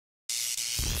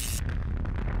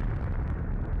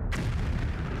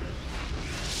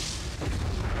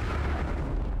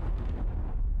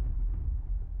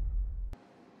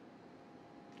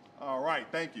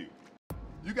right, thank you.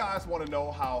 You guys want to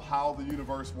know how the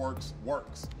universe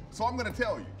works. So I'm going to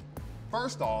tell you.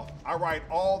 First off, I write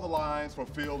all the lines for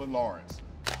Phil and Lawrence.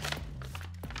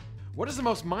 What is the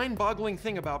most mind-boggling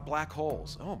thing about black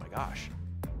holes? Oh my gosh.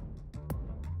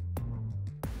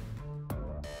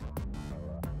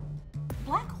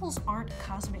 Black holes aren't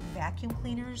cosmic vacuum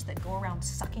cleaners that go around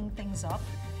sucking things up.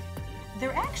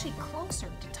 They're actually closer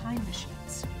to time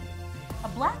machines. A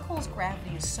black hole's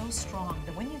gravity is so strong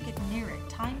that when you get near it,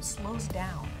 time slows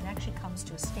down and actually comes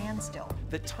to a standstill.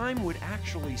 That time would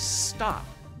actually stop.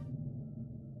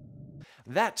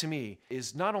 That, to me,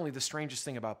 is not only the strangest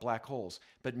thing about black holes,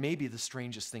 but maybe the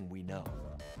strangest thing we know.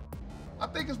 I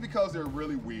think it's because they're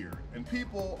really weird, and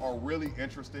people are really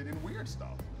interested in weird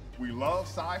stuff. We love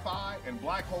sci-fi, and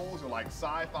black holes are like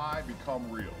sci-fi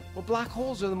become real. Well, black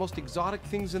holes are the most exotic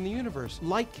things in the universe.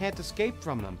 Light can't escape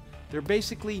from them. They're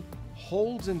basically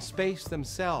holes in space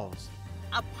themselves.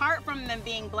 Apart from them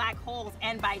being black holes,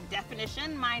 and by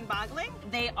definition mind-boggling,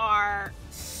 they are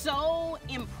so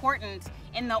important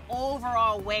in the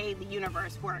overall way the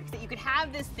universe works. That you could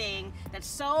have this thing that's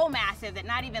so massive that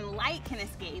not even light can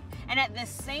escape, and at the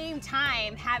same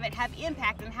time have it have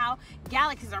impact on how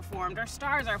galaxies are formed or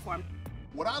stars are formed.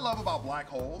 What I love about black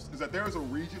holes is that there is a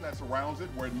region that surrounds it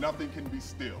where nothing can be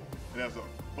still. And as a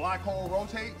black hole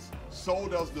rotates, so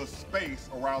does the space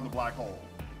around the black hole.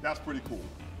 That's pretty cool.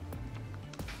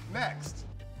 Next.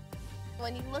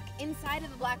 When you look inside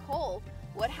of the black hole,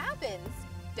 what happens?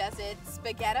 Does it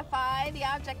spaghettify the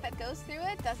object that goes through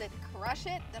it? Does it crush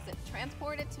it? Does it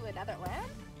transport it to another land?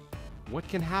 What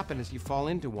can happen as you fall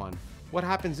into one? What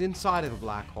happens inside of a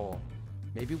black hole?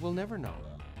 Maybe we'll never know.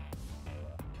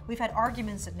 We've had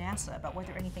arguments at NASA about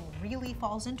whether anything really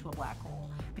falls into a black hole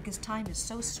because time is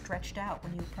so stretched out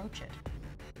when you approach it.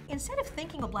 Instead of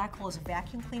thinking a black hole as a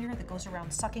vacuum cleaner that goes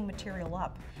around sucking material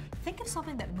up, think of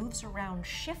something that moves around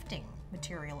shifting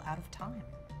material out of time.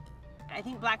 I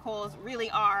think black holes really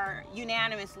are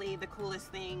unanimously the coolest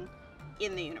thing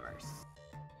in the universe.